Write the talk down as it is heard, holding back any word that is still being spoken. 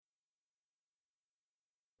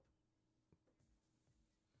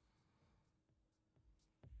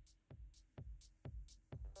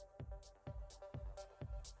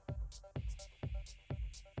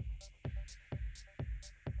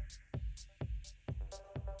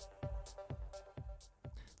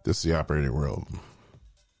This is the operating room.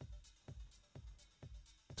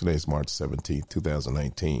 Today's March 17th,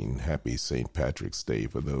 2019. Happy St. Patrick's Day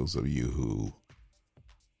for those of you who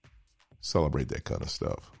celebrate that kind of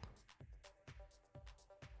stuff.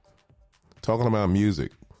 Talking about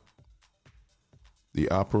music. The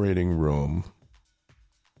operating room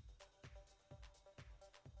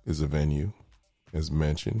is a venue, as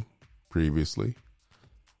mentioned previously,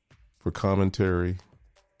 for commentary,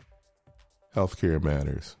 healthcare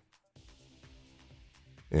matters,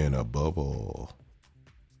 and above all,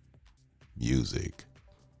 music.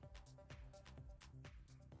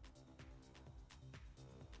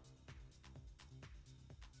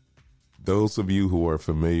 Those of you who are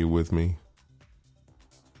familiar with me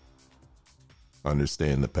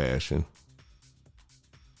understand the passion.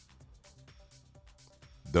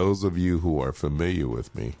 Those of you who are familiar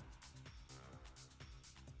with me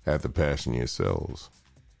have the passion yourselves.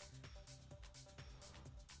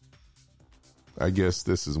 I guess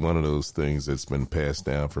this is one of those things that's been passed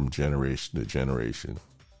down from generation to generation.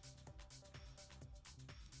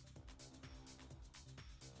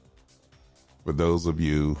 For those of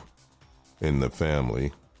you in the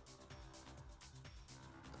family,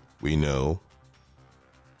 we know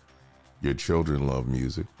your children love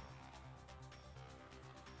music.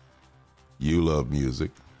 You love music.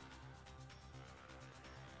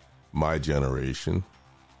 My generation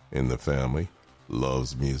in the family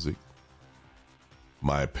loves music.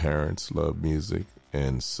 My parents love music,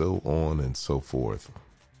 and so on and so forth.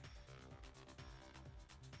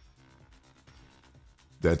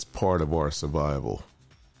 That's part of our survival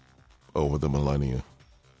over the millennia.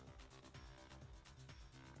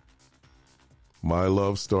 My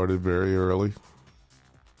love started very early.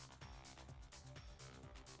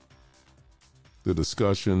 The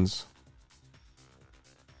discussions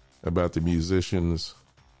about the musicians,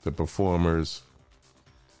 the performers,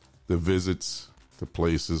 the visits to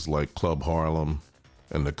places like Club Harlem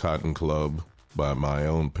and the Cotton Club by my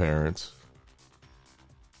own parents.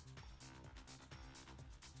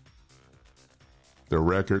 The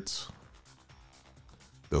records,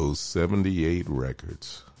 those 78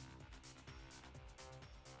 records.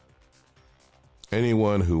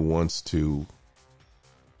 Anyone who wants to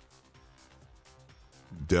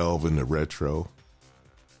delve into retro,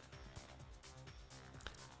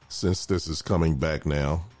 since this is coming back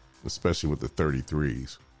now, especially with the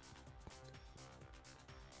 33s,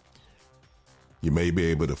 you may be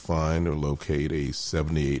able to find or locate a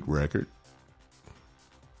 78 record.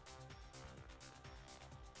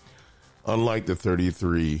 Unlike the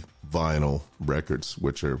 33 vinyl records,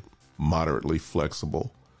 which are moderately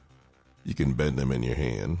flexible, you can bend them in your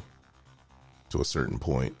hand to a certain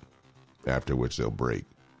point, after which they'll break.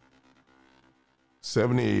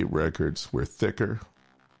 78 records were thicker,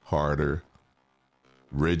 harder,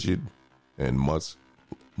 rigid, and much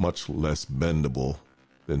less bendable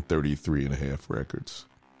than 33 and a half records.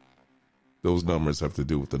 Those numbers have to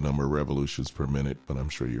do with the number of revolutions per minute, but I'm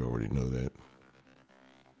sure you already know that.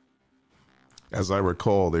 As I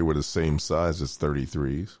recall, they were the same size as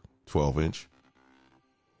 33s, 12-inch.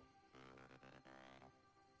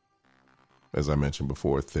 As I mentioned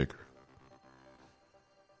before, thicker.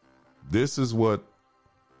 This is what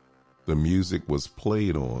the music was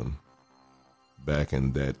played on back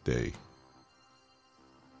in that day.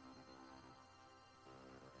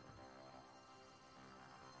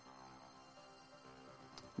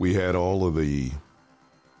 We had all of the,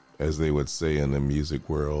 as they would say in the music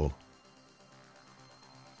world,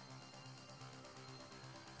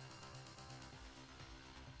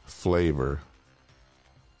 flavor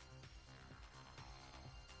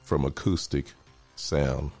from acoustic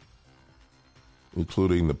sound,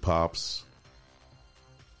 including the pops,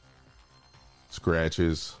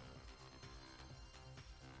 scratches,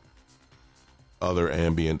 other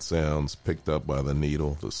ambient sounds picked up by the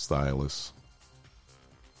needle, the stylus,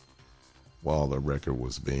 while the record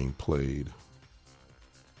was being played.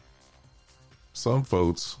 Some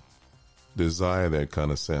folks desire that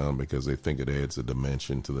kind of sound because they think it adds a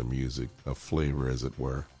dimension to the music, a flavor as it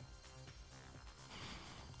were,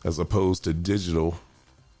 as opposed to digital,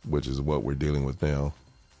 which is what we're dealing with now,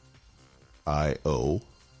 I.O.,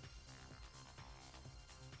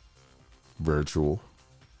 virtual,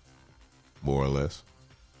 more or less.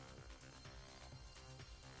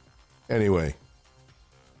 Anyway,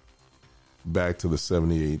 back to the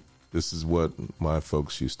 78. This is what my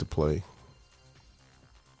folks used to play.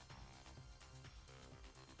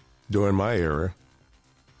 During my era,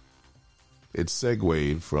 it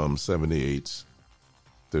segued from 78s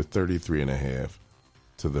to 33 and a half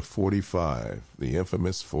to the 45, the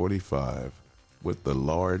infamous 45, with the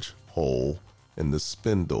large hole and the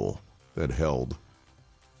spindle that held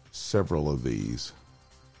several of these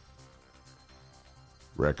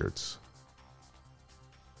records.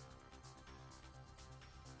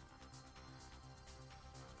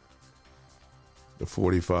 The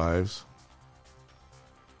 45s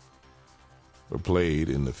were played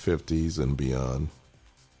in the 50s and beyond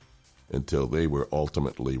until they were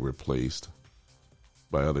ultimately replaced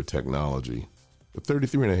by other technology. The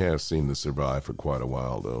 33.5 seemed to survive for quite a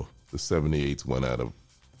while, though. The 78s went out of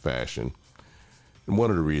fashion. And one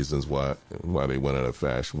of the reasons why they went out of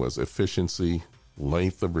fashion was efficiency,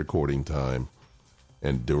 length of recording time,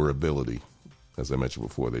 and durability. As I mentioned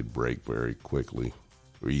before, they'd break very quickly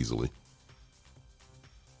or easily.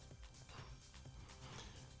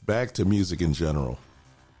 Back to music in general.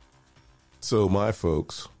 So my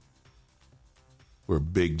folks were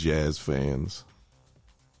big jazz fans.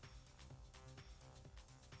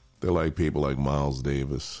 They're like people like Miles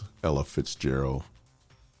Davis, Ella Fitzgerald,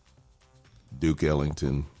 Duke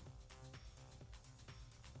Ellington,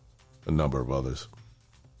 a number of others.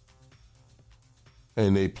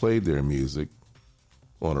 And they played their music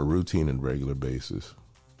on a routine and regular basis.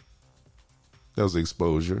 That was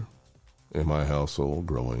exposure in my household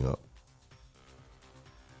growing up.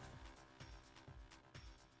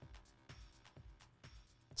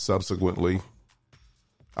 Subsequently,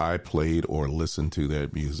 I played or listened to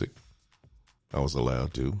that music. I was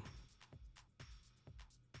allowed to.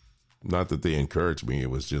 Not that they encouraged me, it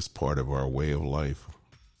was just part of our way of life.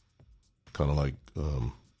 Kind of like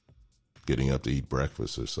getting up to eat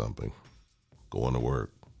breakfast or something, going to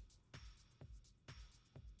work.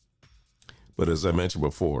 But as I mentioned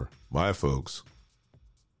before, my folks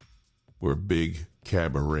were big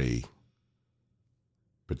cabaret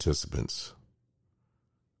participants.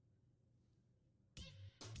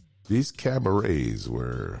 These cabarets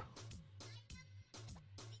were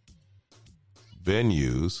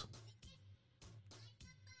venues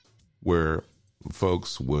where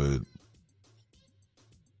folks would,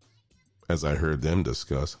 as I heard them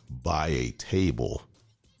discuss, buy a table.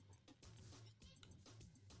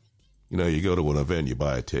 You know, you go to an event, you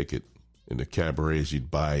buy a ticket. In the cabarets, you'd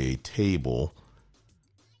buy a table,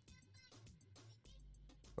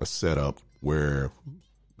 a setup where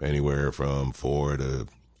anywhere from 4 to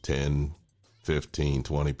 10, 15,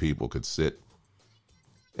 20 people could sit,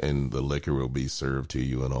 and the liquor will be served to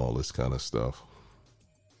you and all this kind of stuff.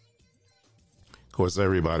 Of course,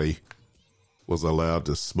 everybody was allowed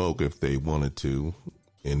to smoke if they wanted to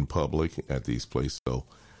in public at these places. So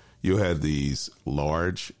you had these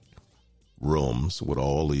large rooms with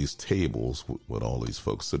all these tables, with all these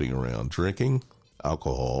folks sitting around drinking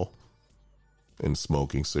alcohol and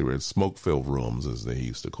smoking cigarettes, smoke-filled rooms, as they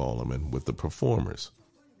used to call them, and with the performers,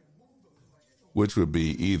 which would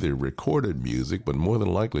be either recorded music, but more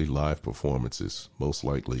than likely live performances, most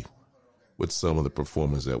likely with some of the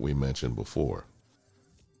performers that we mentioned before.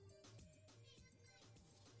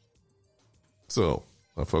 So,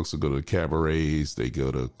 our folks would go to cabarets, they go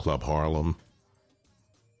to Club Harlem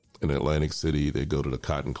in Atlantic City, they go to the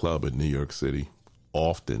Cotton Club in New York City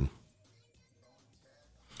often.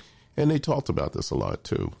 And they talked about this a lot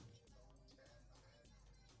too.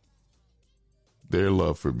 Their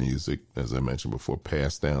love for music, as I mentioned before,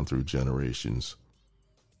 passed down through generations,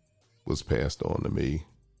 was passed on to me.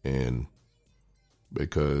 And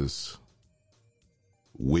because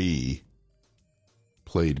we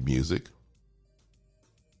played music,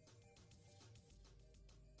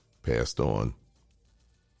 passed on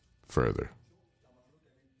further.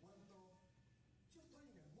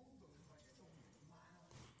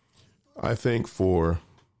 I think for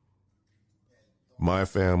my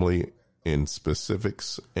family in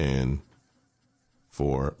specifics and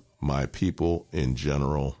for my people in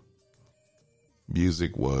general,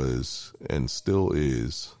 music was and still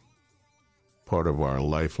is part of our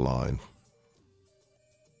lifeline.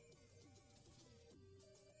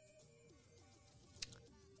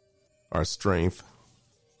 Our strength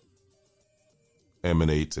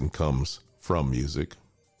emanates and comes from music,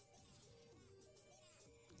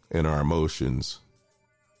 and our emotions,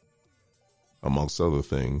 amongst other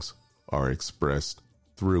things, are expressed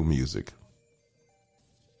through music.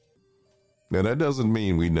 Now, that doesn't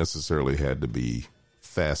mean we necessarily had to be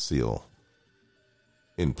facile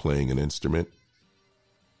in playing an instrument,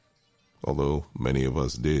 although many of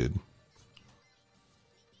us did.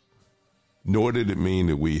 Nor did it mean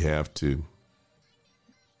that we have to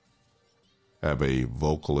have a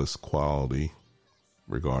vocalist quality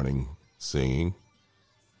regarding singing.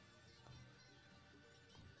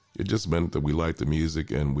 It just meant that we liked the music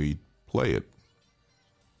and we play it.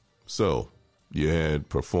 So, you had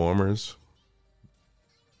performers,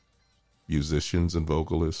 musicians and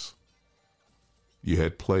vocalists. You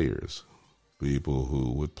had players, people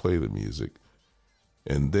who would play the music.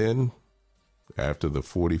 And then, after the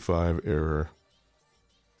 45 era,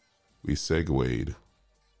 we segued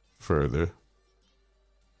further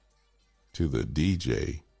to the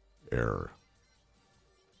DJ era.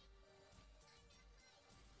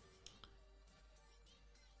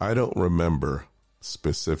 I don't remember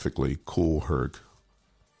specifically Kool Herc,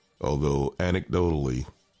 although anecdotally,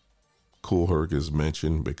 Kool Herc is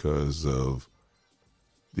mentioned because of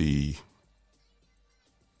the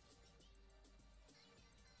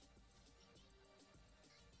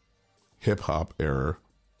hip-hop era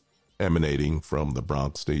emanating from the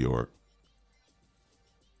Bronx, New York.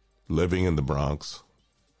 Living in the Bronx,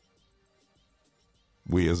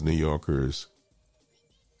 we as New Yorkers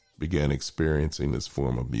began experiencing this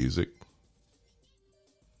form of music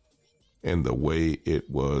and the way it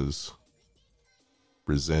was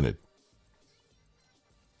presented.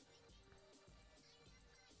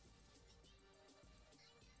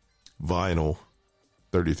 Vinyl,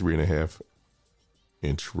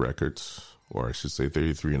 33.5-inch records, or I should say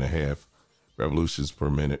 33.5 revolutions per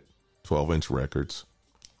minute, 12-inch records,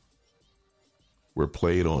 were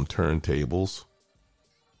played on turntables.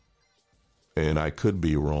 And I could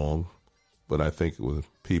be wrong, but I think it was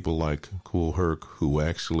people like Kool Herc who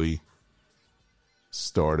actually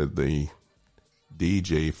started the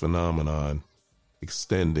DJ phenomenon,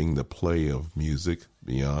 extending the play of music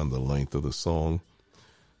beyond the length of the song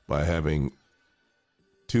by having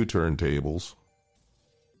two turntables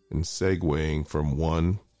and segueing from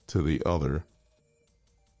one to the other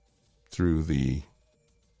through the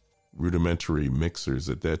rudimentary mixers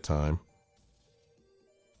at that time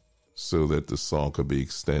so that the song could be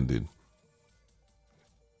extended.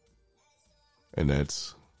 And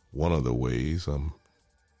that's one of the ways I'm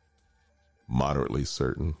moderately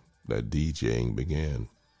certain that DJing began.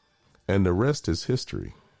 And the rest is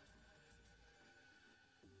history.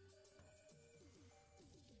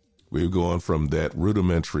 We've gone from that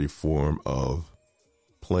rudimentary form of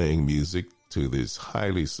playing music to this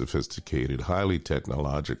highly sophisticated, highly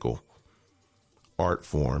technological art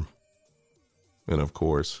form. And of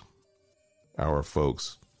course, our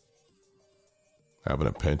folks having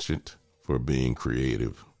a penchant for being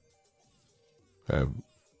creative have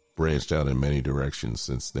branched out in many directions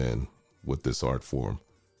since then with this art form,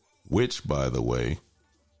 which, by the way,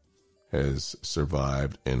 has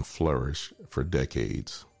survived and flourished for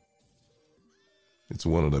decades. It's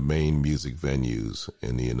one of the main music venues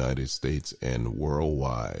in the United States and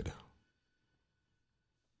worldwide.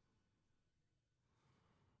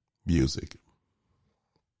 Music.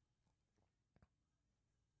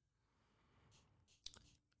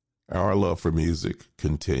 Our love for music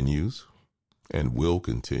continues and will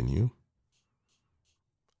continue.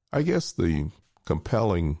 I guess the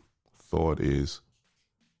compelling thought is,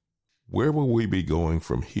 where will we be going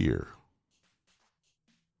from here?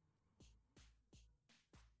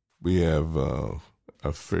 We have a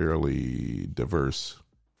fairly diverse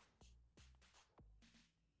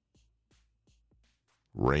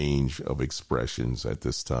range of expressions at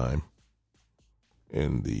this time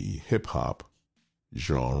in the hip-hop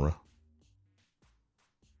genre.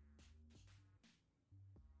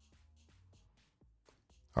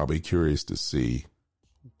 I'll be curious to see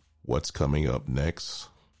what's coming up next.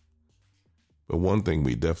 But one thing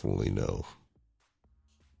we definitely know,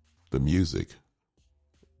 the music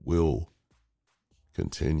will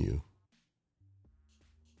continue.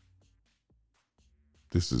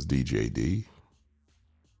 This is DJ D.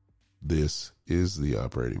 This is the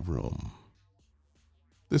Operating Room.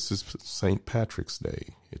 This is St. Patrick's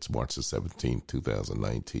Day. It's March the 17th,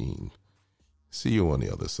 2019. See you on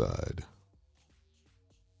the other side.